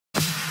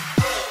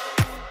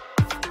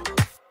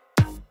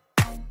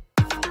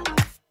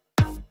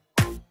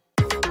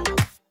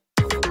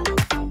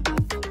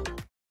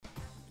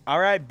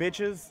Alright,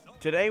 bitches.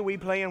 Today we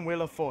playing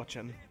Wheel of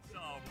Fortune.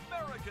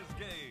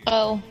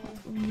 Oh,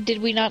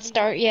 did we not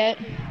start yet?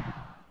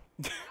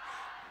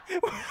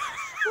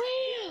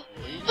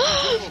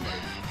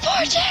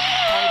 Fortune!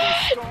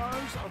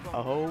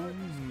 Oh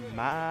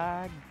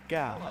my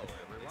god.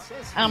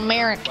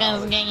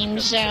 America's game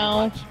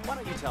show. Why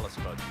don't you tell us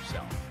about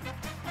yourself?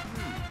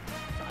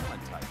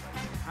 Silent type.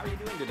 How are you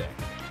doing today?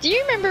 Do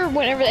you remember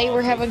whenever they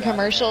were having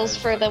commercials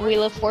for the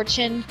Wheel of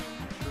Fortune,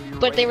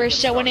 but they were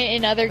showing it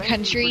in other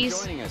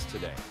countries? And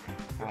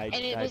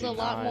it was a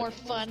lot more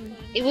fun.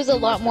 It was a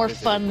lot more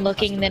fun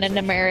looking than in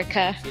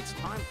America.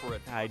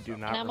 I do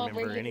not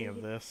remember any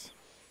of this.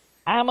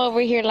 I'm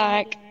over here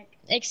like,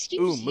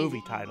 excuse you. Ooh,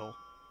 movie title.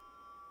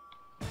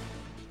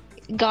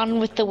 Gone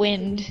with the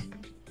Wind.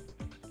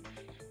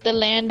 The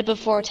Land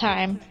Before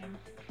Time.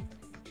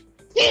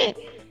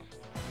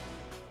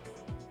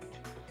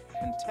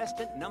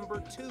 Contestant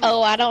number 2.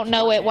 Oh, I don't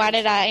know it. Why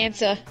did I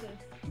answer?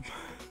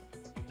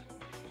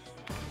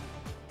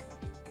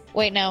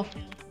 Wait, no.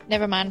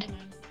 Never mind.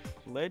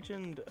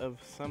 Legend of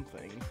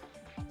something.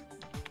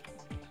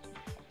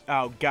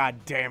 Oh, god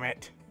damn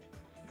it.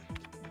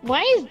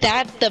 Why is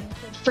that the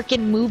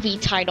freaking movie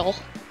title?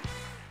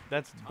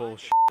 That's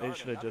bullshit. It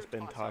should have just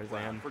been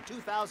Tarzan.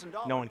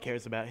 No one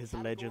cares about his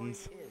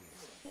legends.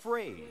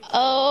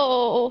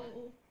 Oh.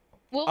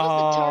 What was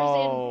the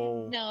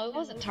Tarzan? No, it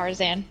wasn't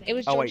Tarzan. It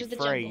was George of the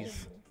Jungle.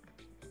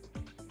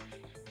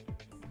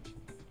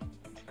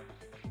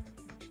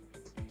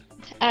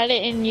 I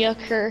didn't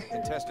yuck her.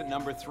 Contestant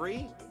number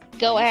 3.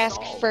 Go ask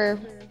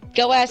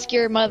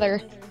your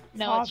mother.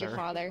 No, it's your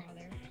father.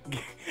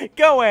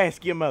 Go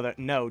ask your mother.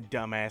 No,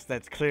 dumbass.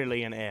 That's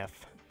clearly an F.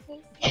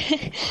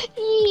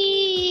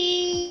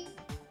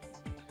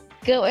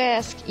 Go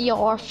ask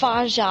your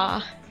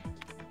father.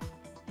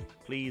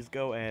 Please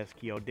go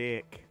ask your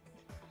dick.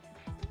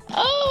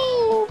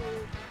 Oh.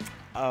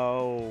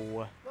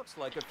 Oh.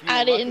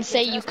 I didn't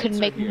say you could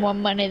make more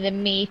money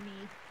than me,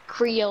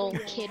 Creole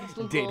kid.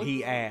 Did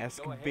he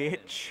ask,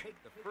 bitch?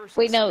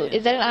 Wait, no.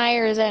 Is that an I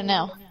or is that an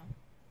L?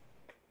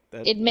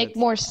 It'd make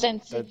more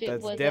sense if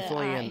it was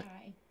definitely an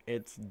I.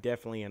 It's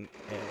definitely an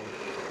L.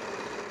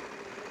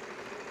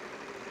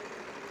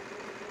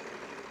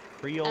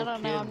 Creole I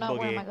don't know. I'm not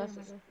wearing my Boogie.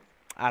 glasses.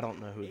 I don't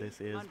know who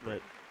this is,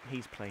 but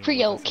he's playing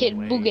Creole Kid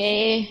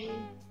Boogie.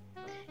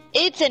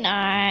 It's an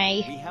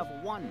I. We have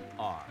 1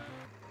 R.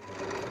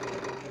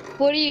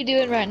 What are you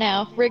doing right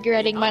now?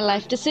 Regretting my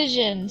life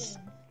decisions.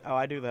 Oh,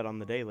 I do that on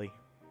the daily.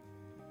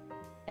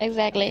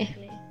 Exactly.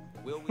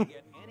 Will we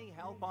get any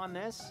help on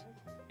this?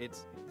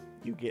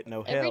 You get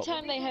no help. Every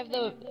time they have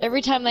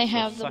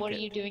the what are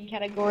you doing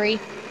category,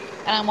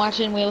 and I'm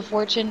watching Wheel of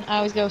Fortune, I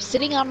always go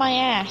sitting on my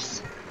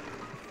ass.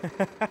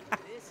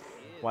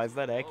 Why is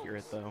that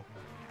accurate though?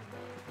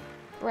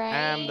 Right.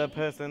 I'm the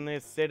person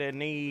this city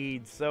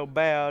needs, so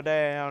bow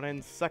down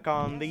and suck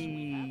on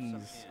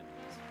these.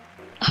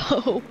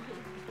 Oh.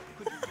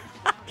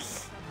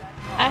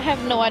 I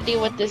have no idea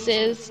what this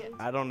is.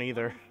 I don't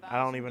either. I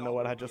don't even know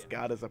what I just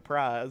got as a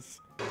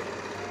prize.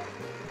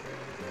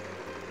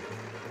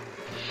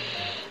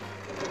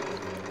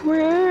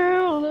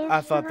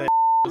 I thought that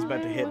was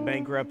about to hit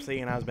bankruptcy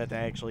and I was about to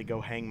actually go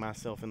hang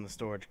myself in the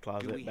storage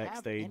closet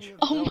backstage.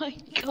 Oh my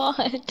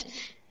god.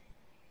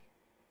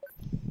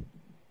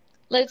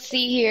 Let's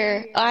see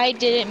here. I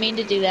didn't mean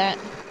to do that.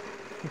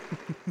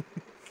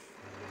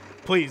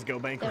 Please go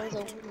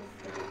bankrupt.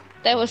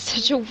 That was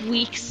such a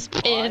weak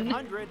spin.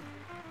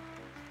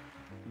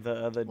 The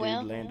other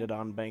dude landed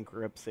on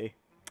bankruptcy.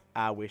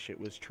 I wish it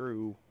was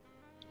true.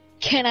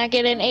 Can I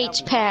get an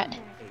H, Pat?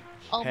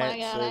 Oh Pat my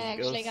god, I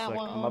actually got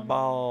one. My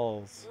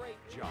balls.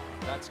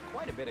 That's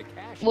quite a bit of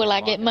cash. Will I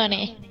get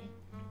money?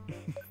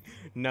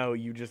 No,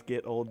 you just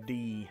get old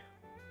D.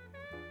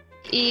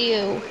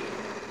 Ew.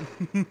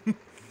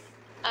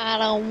 I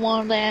don't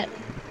want that.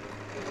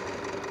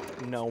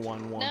 No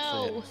one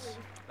wants it.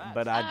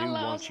 But I do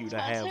want you to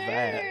have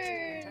that.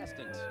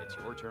 Contestant, it's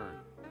your turn.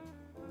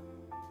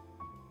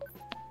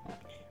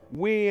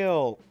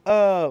 Wheel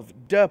of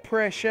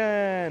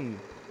Depression.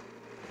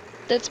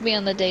 That's me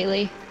on the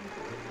daily.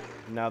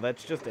 No,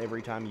 that's just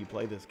every time you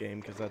play this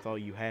game, because that's all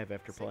you have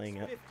after playing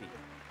it.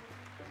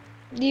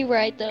 You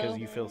right, though. Because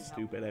you feel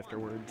stupid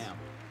afterwards.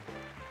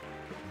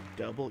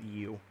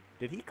 W.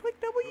 Did he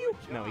click W?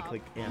 No, he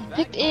clicked M.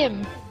 Picked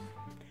M.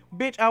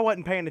 Bitch, I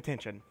wasn't paying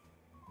attention.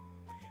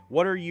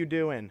 What are you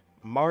doing?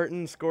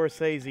 Martin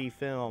Scorsese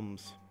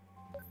films.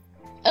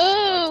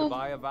 Oh! To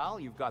buy a vowel,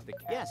 you've got the...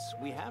 Yes,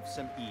 we have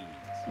some E's.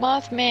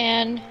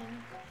 Mothman.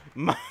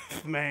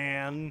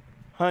 Mothman.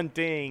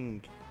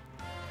 Hunting.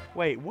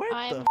 Wait, what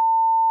the...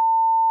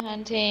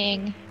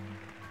 Hunting.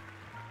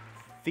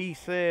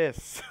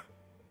 Thesis.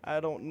 I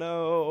don't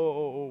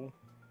know.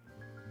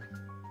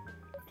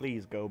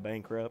 Please go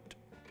bankrupt.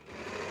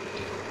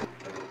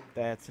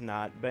 That's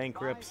not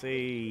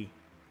bankruptcy.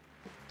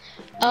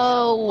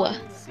 Oh,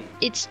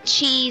 it's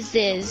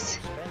cheeses.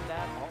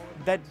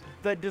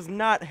 That does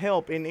not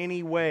help in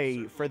any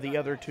way for the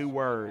other two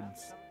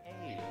words.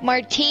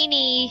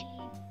 Martini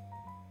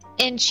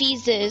and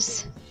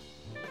cheeses.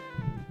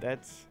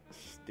 That's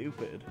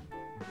stupid.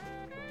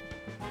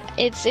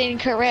 It's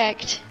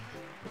incorrect.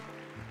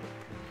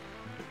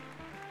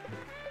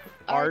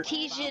 Art.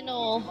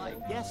 Artisanal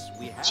Yes,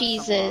 we have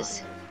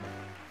cheeses.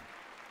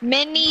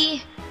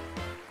 Many.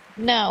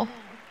 No.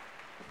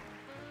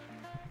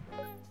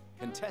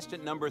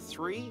 Contestant number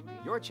 3,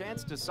 your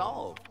chance to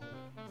solve.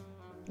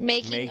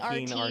 Making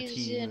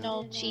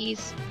artisanal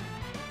cheese.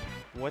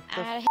 What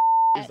the I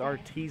is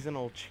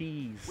artisanal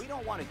cheese? We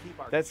don't want to keep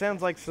our That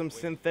sounds like some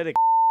synthetic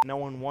no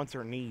one wants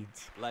or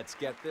needs. Let's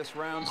get this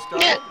round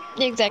started.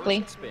 Yeah, exactly.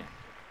 First spin.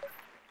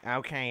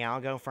 Okay, I'll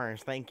go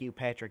first. Thank you,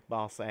 Patrick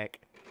Ballsack.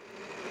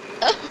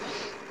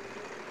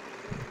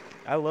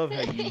 I love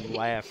how you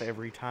laugh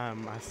every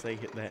time I say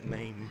that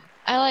name.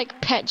 I like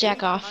Pat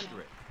Jackoff.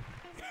 800.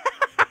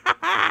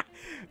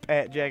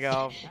 Pat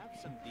Jackoff. Have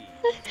some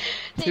D's.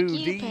 Thank Two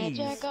you, Pat D's.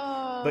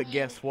 Jackoff. But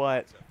guess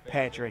what?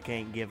 Patrick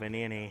ain't giving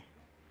any.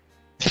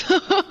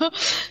 I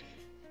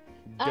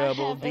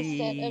Double have a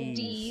set of D's.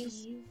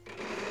 D's.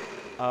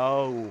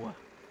 Oh.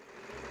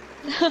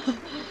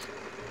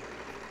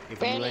 If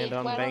Brandy, you land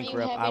on why don't you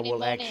Bankrupt, have I any will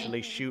money?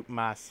 actually shoot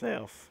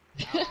myself.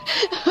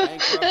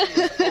 Bankrupt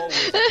is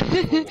always a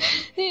painful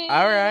one.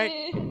 Alright.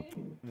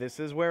 This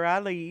is where I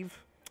leave.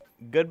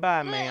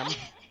 Goodbye, ma'am.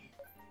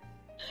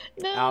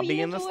 No, I'll be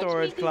you in have the to watch me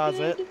storage do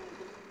closet. good.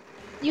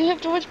 You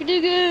have to watch me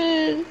do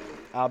good.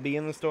 I'll be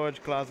in the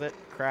storage closet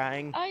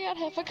crying. I got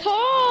half a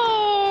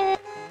car.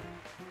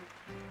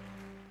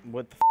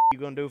 What the you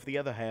gonna do with the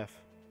other half?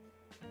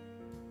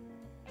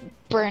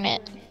 Burn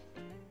it.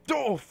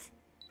 Doof!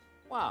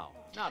 Wow,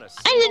 not a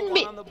didn't single one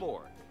mean- on the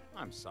board.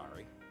 I'm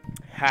sorry.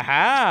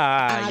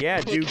 Haha! Yeah,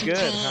 do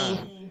good, huh?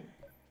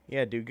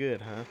 Yeah, do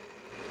good, huh?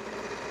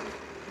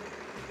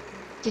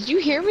 Did you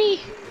hear me?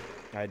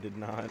 I did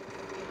not.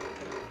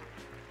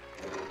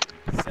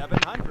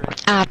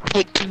 700. I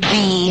picked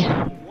V.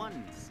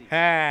 1C.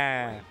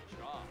 Ha!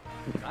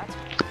 That's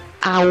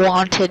I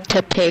wanted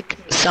to pick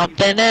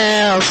something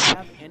else.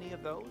 have any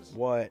of those?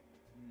 What?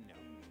 No.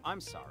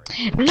 I'm sorry.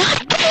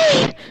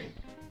 Not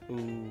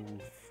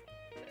Oof.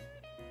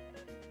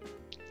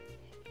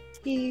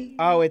 me.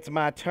 Oh, it's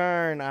my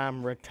turn.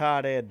 I'm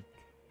retarded.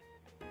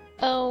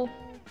 Oh.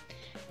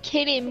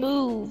 Kitty,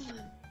 move.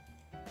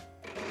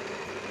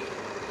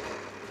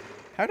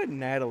 How did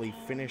Natalie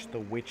finish The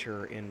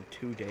Witcher in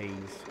 2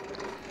 days?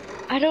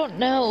 I don't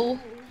know.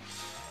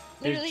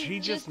 Did Literally, she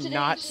just today,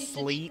 not she said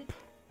sleep?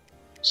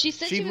 She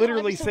said She was on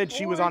literally episode said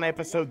she was 4. on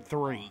episode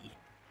 3.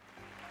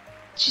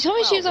 She told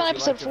me she was on Well,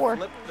 would you episode like to 4.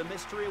 Flip the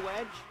mystery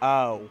wedge?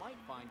 Oh. You might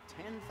find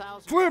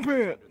 10,000 Flip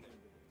under it! there.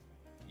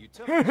 You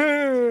took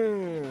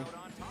it. Out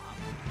on top.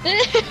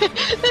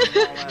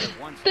 All at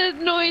once. The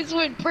noise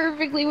went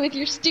perfectly with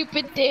your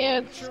stupid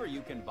dance. Sure,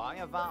 you can buy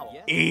a vowel.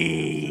 Yes.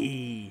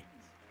 E.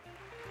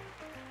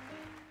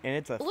 And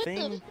it's a What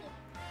thing? the?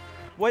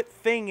 What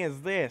thing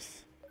is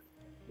this?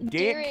 Dick?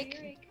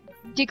 Derek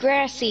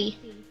Degrassi.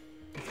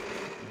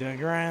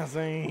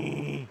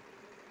 Degrassi.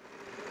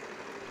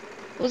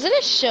 Was it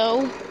a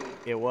show?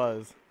 It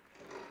was.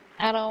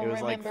 I don't It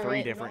was like remember 3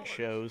 it. different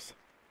shows.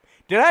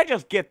 Did I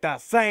just get the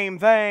same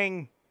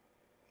thing?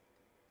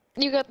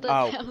 You got the.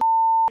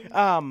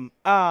 Oh.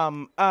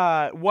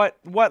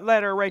 What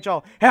letter,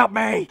 Rachel? Help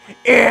me!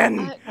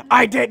 In!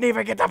 I didn't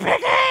even get to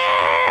pick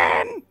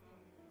in!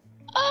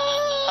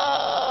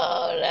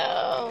 Oh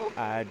no!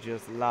 I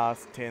just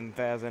lost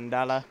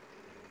 $10,000.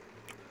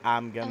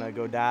 I'm gonna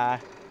go die.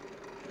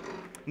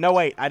 No,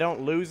 wait, I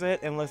don't lose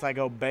it unless I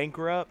go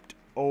bankrupt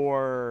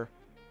or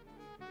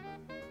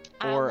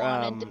I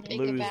wanted to pick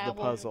a lose the vowel.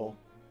 puzzle.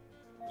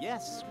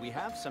 Yes, we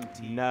have some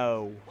tea.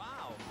 No.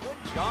 Wow, good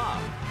job.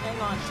 Hang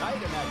on tight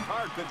and that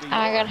card could be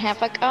I got yours.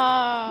 half a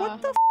car.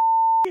 What the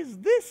is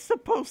this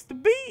supposed to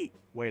be?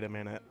 Wait a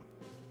minute.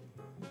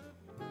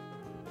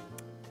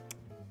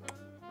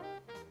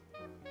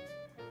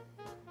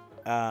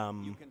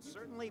 You can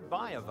certainly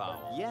buy a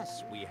vowel.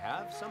 Yes, we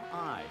have some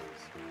eyes.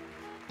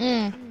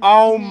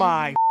 Oh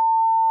my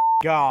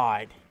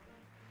God.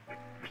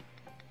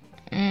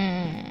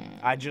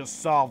 I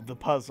just solved the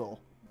puzzle.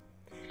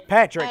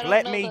 Patrick, I don't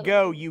let know me the-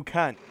 go, you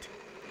cunt.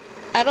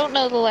 I don't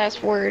know the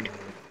last word.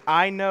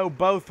 I know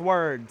both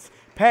words.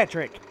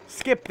 Patrick,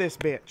 skip this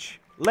bitch.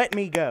 Let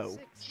me go.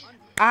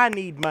 I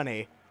need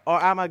money,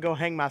 or I'ma go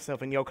hang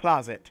myself in your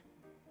closet.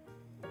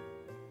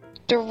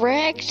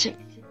 Direct.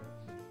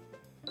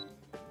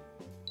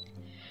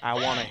 I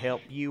want to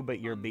help you, but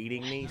you're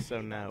beating me,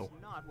 so no.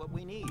 Not what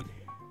we need.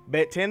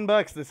 Bet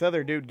 $10 this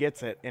other dude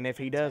gets it, and if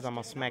he does, I'm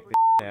gonna smack the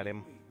shit out of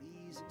him.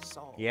 Please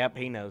solve. Yep,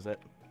 he knows it.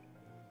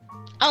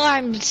 Oh,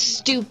 I'm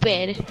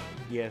stupid.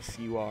 Yes,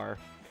 you are.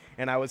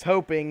 And I was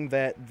hoping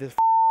that this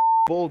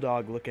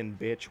bulldog-looking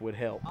bitch would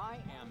help. I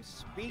am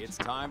speechless. It's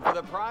time for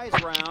the prize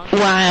round.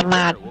 Why am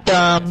I There will be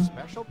dumb? a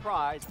special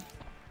prize.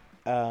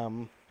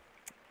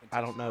 I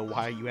don't know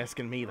why you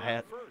asking me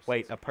that.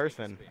 Wait, a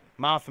person.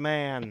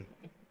 Mothman.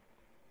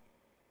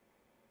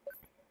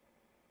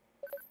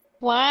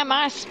 Why am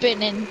I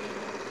spinning?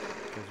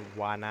 Because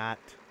why not?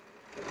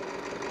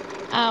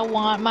 I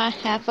want my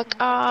half a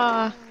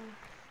car.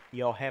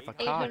 Y'all have a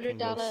car, can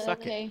go $800. suck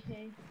Okay.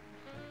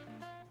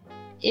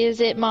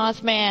 Is it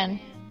Mothman?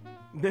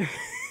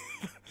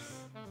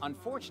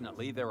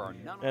 Unfortunately, there are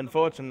none.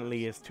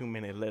 Unfortunately, it's too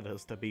many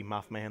letters to be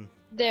Mothman.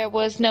 There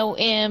was no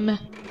M.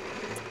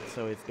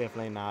 So it's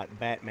definitely not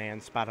Batman,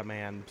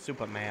 Spider-Man,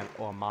 Superman,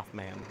 or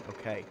Mothman.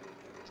 Okay,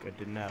 good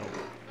to know.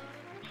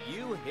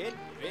 You hit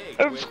big.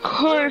 Of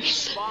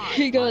course,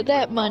 you got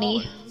that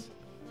money.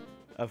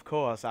 Of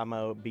course, I'm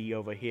gonna be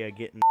over here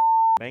getting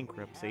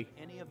bankruptcy.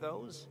 Any of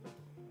those?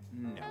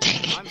 No, I'm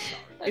sorry.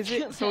 Is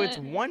it so? It's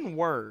one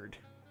word,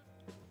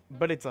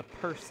 but it's a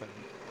person.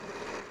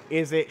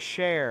 Is it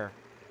Cher?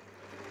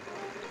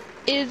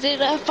 Is it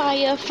a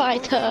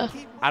firefighter?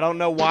 I don't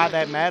know why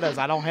that matters.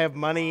 I don't have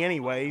money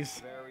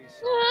anyways.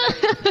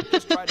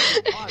 Just try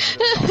to be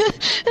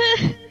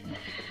positive.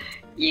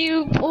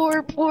 You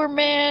poor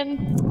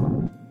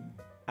man.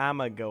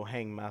 I'ma go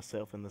hang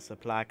myself in the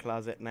supply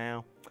closet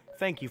now.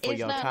 Thank you for It's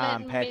your not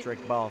time, letting me-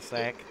 Patrick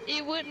Ballsack.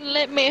 It wouldn't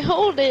let me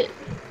hold it.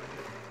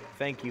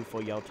 Thank you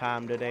for your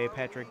time today,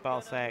 Patrick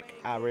Ballsack.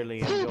 I really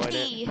enjoyed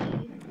it.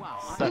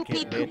 Suck Poopy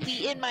it, bitch.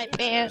 poopy in my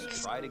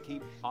pants. Try to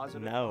keep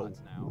positive No. thoughts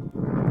now.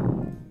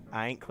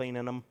 I ain't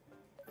cleaning them.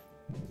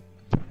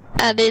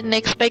 I didn't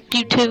expect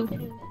you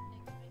to.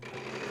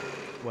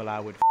 Well, I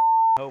would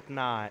hope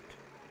not.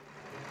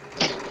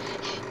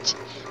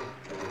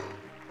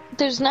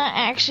 There's not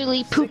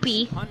actually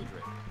poopy. 600.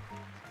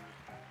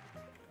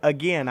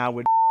 Again, I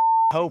would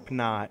hope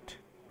not.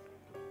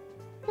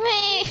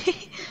 Meh.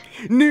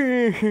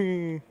 No.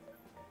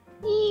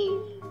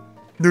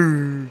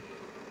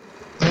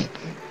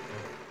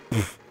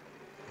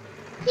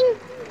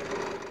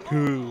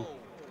 No.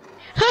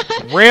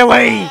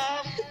 Really?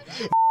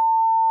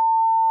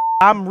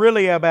 I'm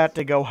really about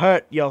to go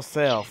hurt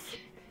yourself.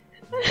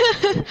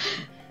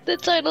 The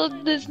title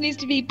of this needs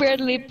to be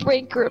Bradley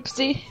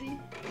Bankruptcy.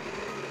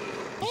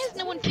 Why has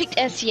no one picked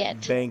S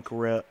yet?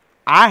 Bankrupt.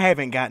 I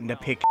haven't gotten to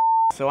pick,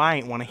 so I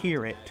ain't want to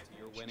hear it.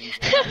 You're winning.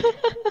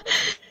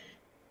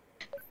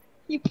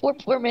 You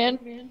poor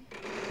man.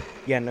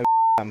 Yeah, no,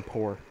 I'm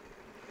poor.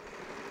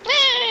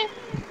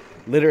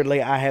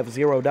 Literally, I have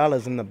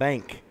 $0 in the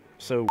bank,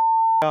 so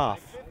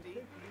off.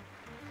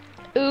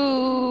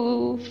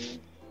 Ooh.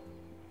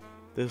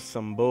 This is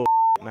some bull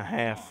and a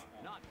half.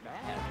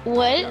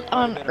 What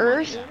on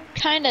earth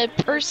kind of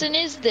person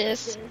is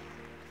this?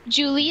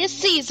 Julius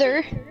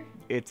Caesar?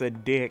 It's a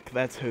dick,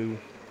 that's who.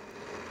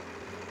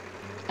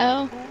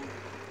 Oh.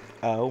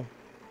 Oh.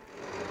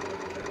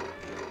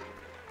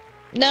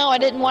 No, I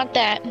didn't want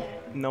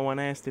that. No one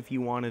asked if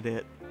you wanted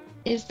it.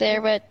 Is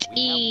there a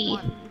T?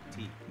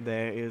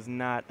 There is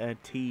not a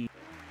T.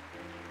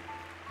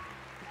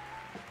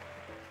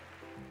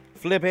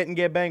 Flip it and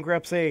get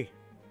bankruptcy.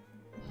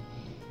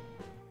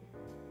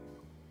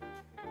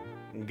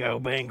 Go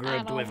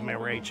bankrupt with me,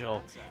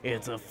 Rachel.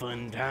 It's a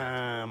fun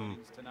time.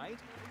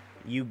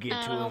 You get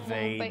I to don't want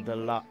evade the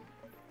law.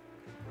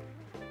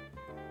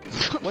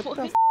 What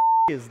the f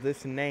is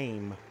this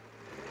name?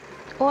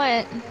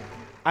 What?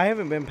 I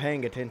haven't been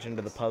paying attention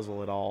to the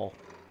puzzle at all.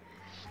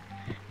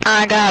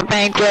 I got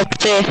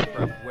bankruptcy.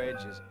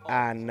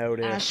 I I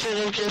noticed. should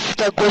have just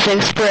stuck with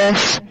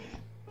Express.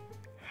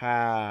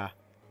 Ha.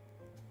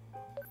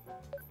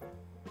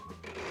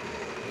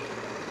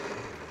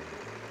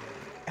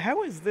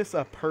 How is this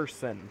a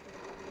person?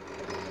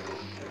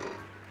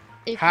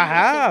 If Ha you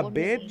ha, said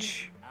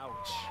bitch.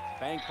 Ouch.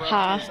 Bankrupt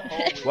Ha. is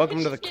always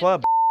Welcome to the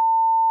club.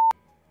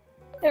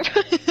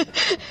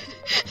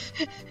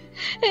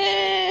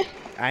 I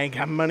ain't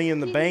got money in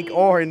the bank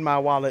or in my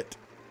wallet.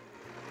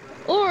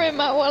 Or in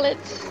my wallet.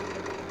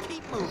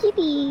 Keep moving.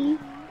 Kitty.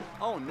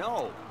 Oh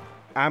no.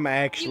 I'm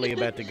actually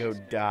about to go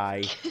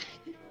die.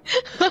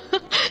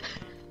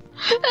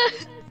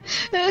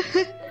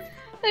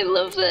 I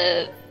love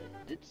that.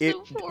 It's It-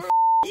 so horrible.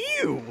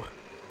 You!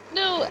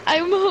 No,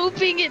 I'm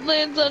hoping it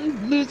lands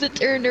on Lose a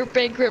Turn or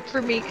Bankrupt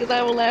for me, because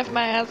I will laugh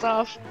my ass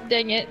off.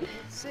 Dang it.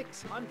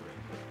 600.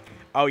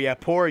 Oh yeah,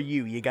 poor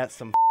you. You got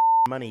some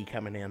money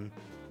coming in.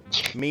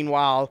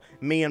 Meanwhile,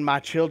 me and my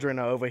children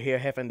are over here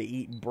having to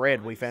eat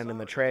bread we found in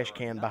the trash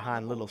can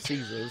behind Little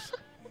Caesars.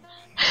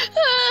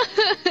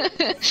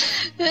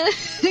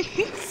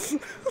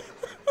 This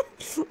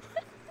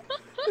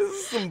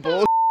is some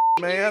bullshit,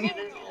 man.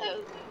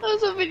 I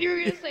was hoping you were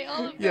gonna say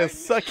Olive Yeah, Garden.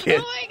 suck it.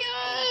 Oh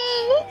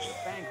my god!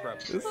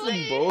 Bankrupt. This is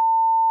some bull.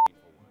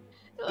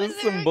 Was This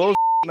is there some a- bullshit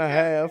and a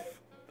half.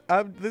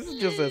 This is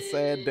just a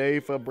sad day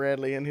for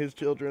Bradley and his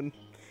children.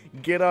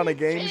 Get on a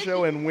game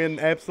show and win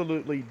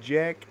absolutely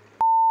jack.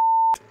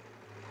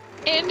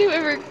 And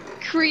whoever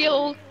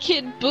Creole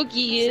Kid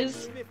Boogie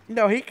is.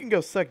 No, he can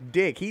go suck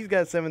dick. He's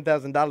got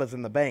 $7,000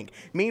 in the bank.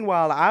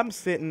 Meanwhile, I'm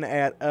sitting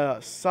at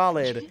a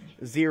solid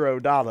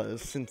 $0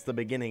 since the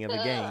beginning of the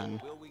game.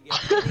 Will we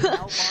get any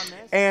help on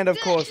this? And of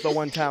course, the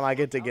one time I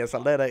get to guess a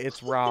letter,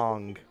 it's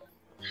wrong.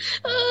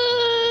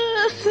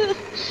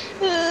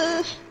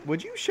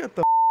 Would you shut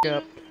the f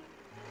up?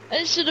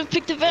 I should have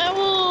picked a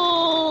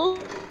vowel.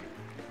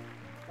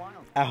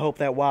 I hope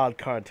that wild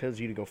card tells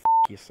you to go f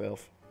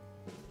yourself.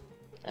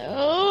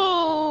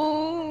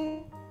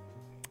 Oh.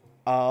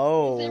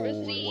 Oh. Is there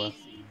a C?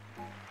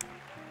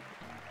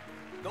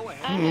 Go ahead.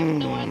 I have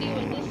no idea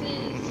what this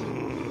is.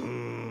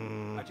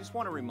 I just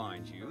want to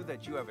remind you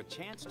that you have a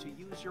chance to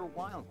use your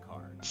wild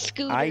card.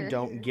 Scooter. I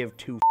don't give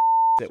two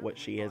at what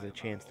she has a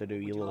chance to do,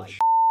 you little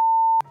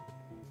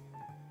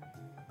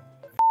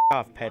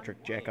off,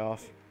 Patrick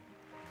Jackoff.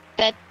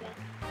 That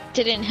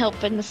didn't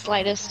help in the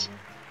slightest.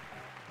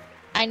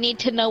 I need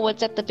to know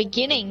what's at the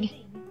beginning.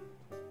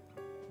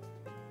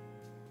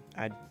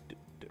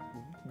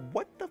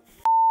 What the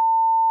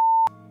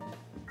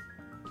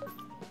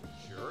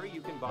Sure, you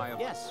can buy a...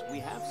 Yes, we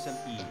have some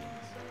E's.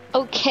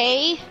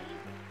 Okay.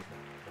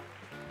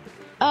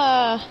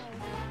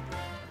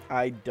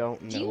 I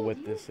don't know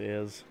what this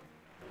is.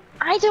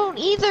 I don't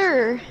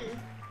either.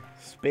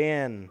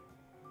 Spin.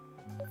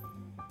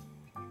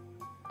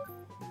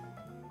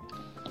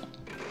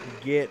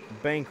 Get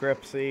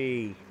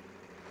bankruptcy.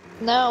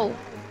 No.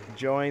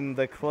 Join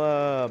the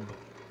club.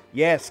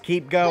 Yes,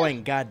 keep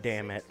going. God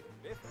damn it.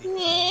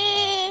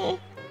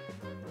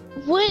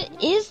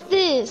 What is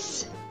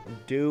this?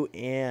 Do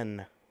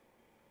in.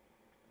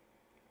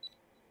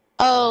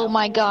 Oh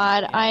my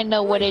god, I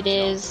know what it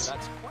is.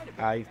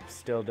 I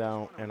still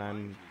don't, and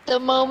I'm... The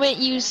moment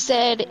you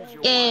said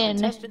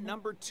in.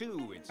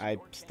 I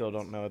still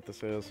don't know what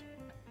this is.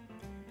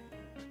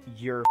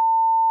 You're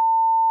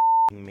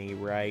me,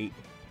 right?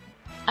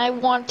 I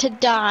want to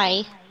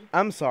die.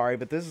 I'm sorry,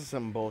 but this is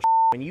some bullshit.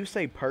 When you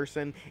say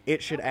person,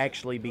 it should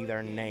actually be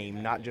their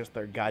name, not just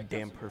their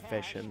goddamn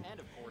profession.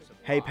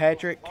 Hey,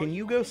 Patrick, can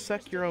you go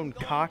suck your own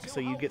cock so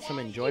you get some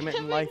enjoyment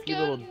in life, you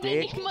little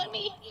dick?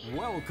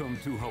 Welcome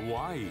to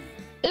Hawaii.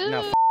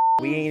 No,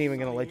 we ain't even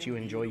gonna let you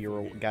enjoy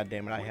your...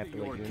 Goddamn it, I have to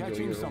let you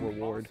enjoy your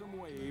reward.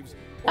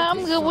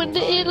 I'm going to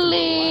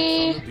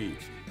Italy.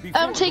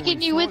 I'm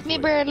taking you with me,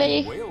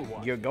 Burley.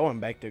 You're going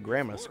back to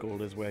grammar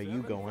school is where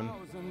you going.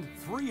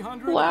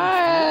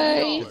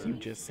 Why? Because you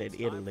just said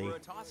Italy.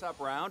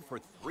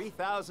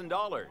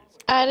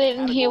 I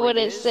didn't hear what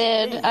it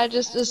said. I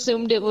just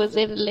assumed it was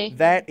Italy.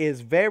 That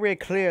is very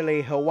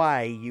clearly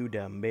Hawaii, you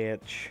dumb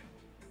bitch.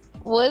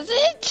 Was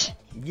it?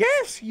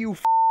 Yes, you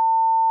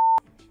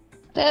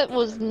That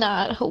was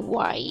not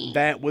Hawaii.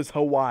 That was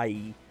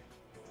Hawaii.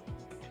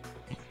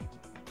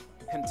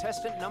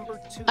 Contestant number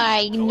 2.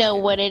 I know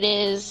what it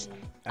is.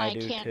 I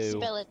can't do too.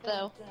 spell it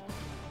though.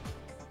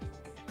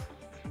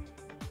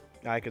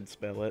 I could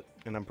spell it,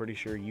 and I'm pretty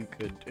sure you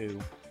could too.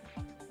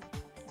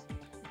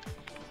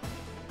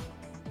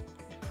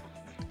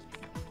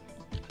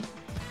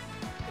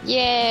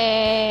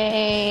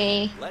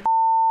 Yay!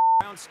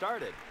 Round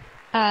started.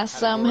 I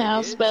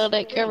somehow spelled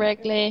it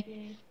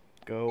correctly.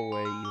 Go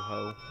away, you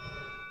hoe.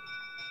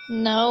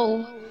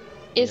 No.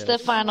 It's the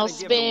Yes. final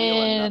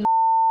spin.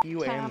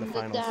 You and the Time to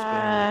final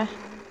die. spin.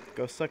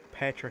 Go suck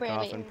Patrick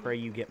off Really? and pray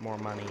you get more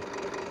money.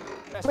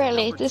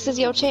 Really, this is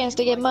your chance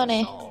to get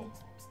money.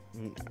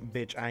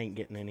 Bitch, I ain't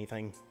getting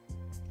anything.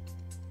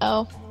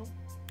 Oh.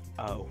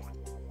 Oh.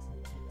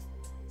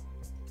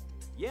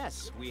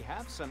 Yes, we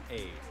have some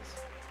A's.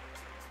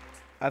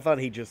 I thought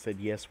he just said,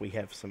 yes, we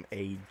have some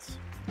AIDS.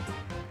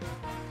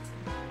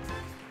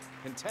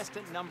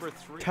 Contestant number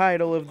 3.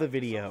 Title of the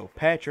video,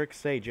 Patrick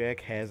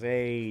Sajak has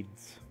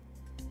AIDS.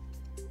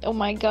 Oh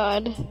my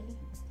god.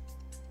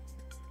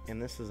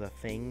 And this is a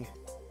thing?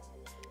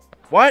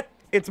 What?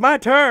 It's my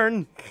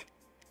turn!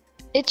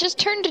 It just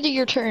turned into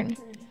your turn.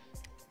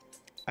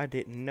 I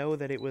didn't know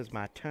that it was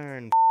my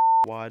turn,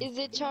 wad. Is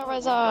it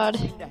Charizard?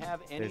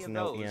 There's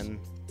no N.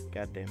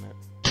 God damn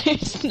it.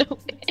 There's no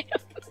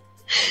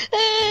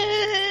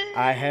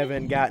I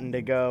haven't gotten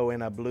to go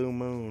in a blue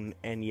moon,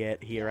 and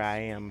yet here I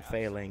am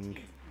failing.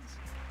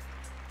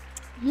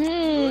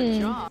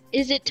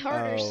 Is it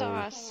tartar Oh.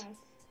 sauce?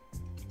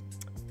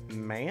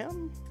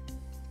 Ma'am?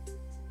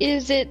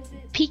 Is it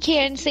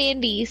pecan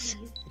sandies?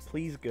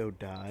 Please go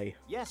die.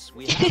 Yes,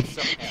 we have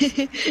some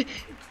S's.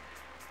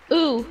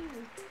 Ooh.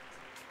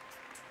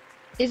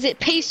 Is it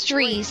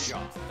pastries?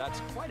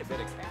 That's quite a bit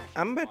of cash.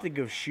 I'm about to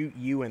go shoot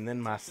you and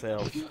then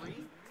myself.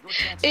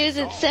 Is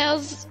it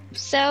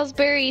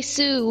Salisbury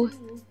Sue?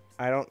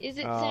 I don't... Is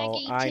it oh,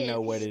 saggy I know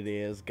tits? what it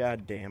is.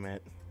 God damn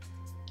it.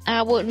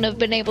 I wouldn't have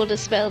been able to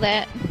spell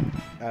that.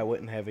 I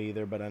wouldn't have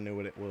either, but I knew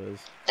what it was.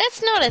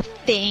 That's not a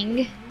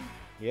thing.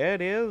 Yeah,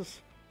 it is.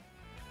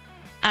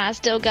 I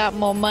still got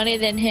more money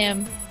than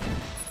him.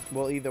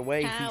 Well, either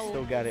way, How? he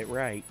still got it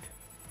right.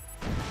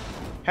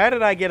 How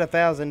did I get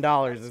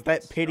 $1,000? Is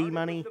that pity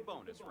money? The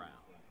bonus round.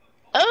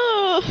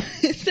 Oh!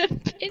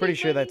 Pretty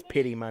sure that's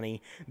pity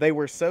money. They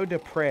were so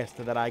depressed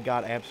that I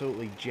got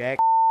absolutely jack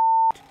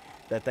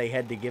that they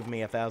had to give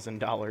me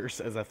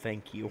 $1,000 as a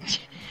thank you.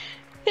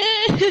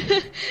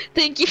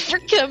 Thank you for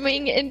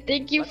coming, and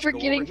thank you Let's for go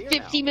getting over here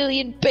 50 now.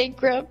 million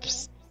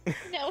bankrupts.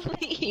 Now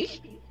leave.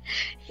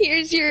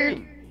 Here's your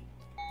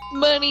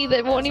money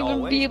that won't As even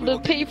always, be we able will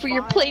to pay give for you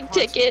your 5 plane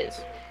ticket.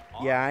 consonants.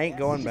 Yeah, I ain't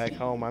going back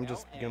home. I'm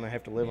just gonna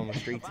have to live on the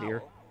streets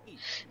here.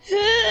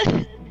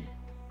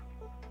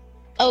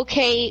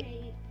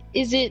 Okay,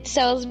 is it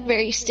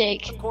Salisbury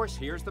steak? Of course,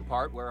 here's the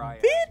part where I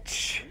add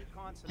Bitch! 3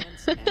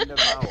 consonants and a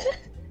vowel.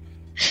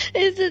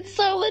 Is it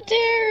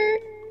solitaire?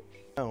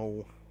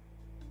 No.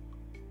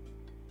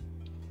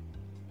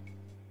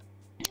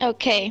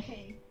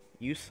 Okay.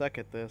 You suck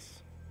at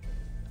this.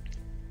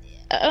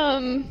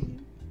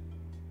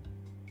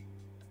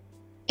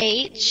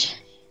 H.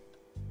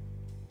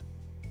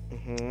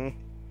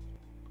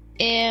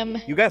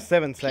 M. You got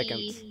 7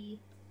 seconds.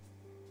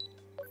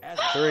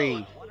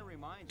 3,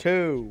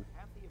 2,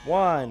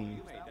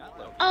 1.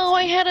 Oh,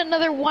 I had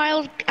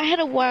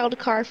a wild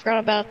card. Forgot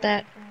about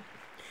that.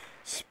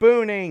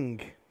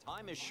 Spooning.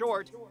 Time is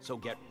short, so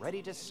get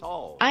ready to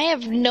solve. I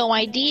have no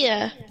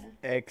idea.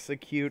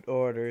 Execute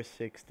order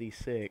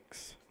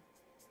 66.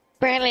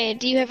 Bradley,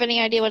 do you have any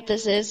idea what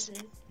this is?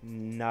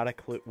 Not a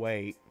clue.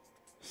 Wait.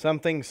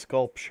 Something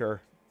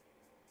sculpture.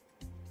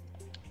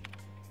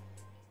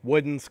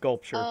 Wooden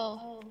sculpture.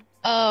 Oh.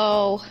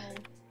 Oh.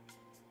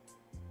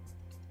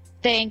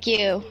 Thank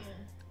you.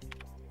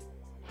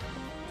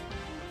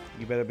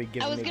 You better be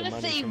giving me the money. I was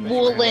gonna say from this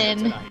woolen.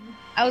 tonight.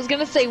 I was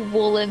gonna say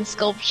woolen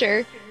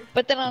sculpture,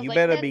 but then I was You like,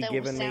 better that be don't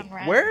giving me. sound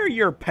right. Where are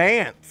your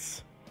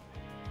pants?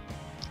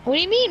 What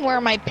do you mean, where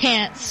are my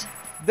pants?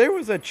 There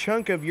was a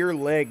chunk of your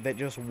leg that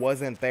just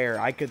wasn't there.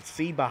 I could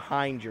see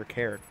behind your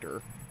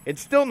character.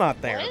 It's still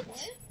not there.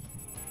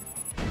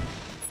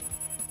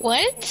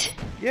 What?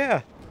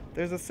 Yeah.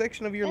 There's a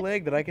section of your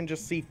leg that I can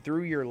just see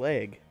through your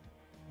leg.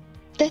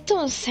 That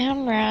don't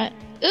sound right.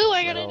 Ooh,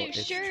 I got a new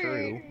It's shirt.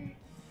 true.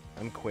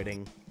 I'm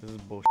quitting. This is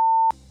bullshit.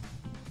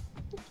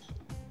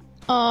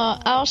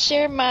 I'll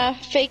share my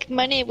fake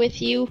money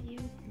with you.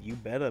 You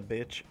better,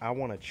 bitch. I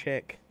want to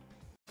check.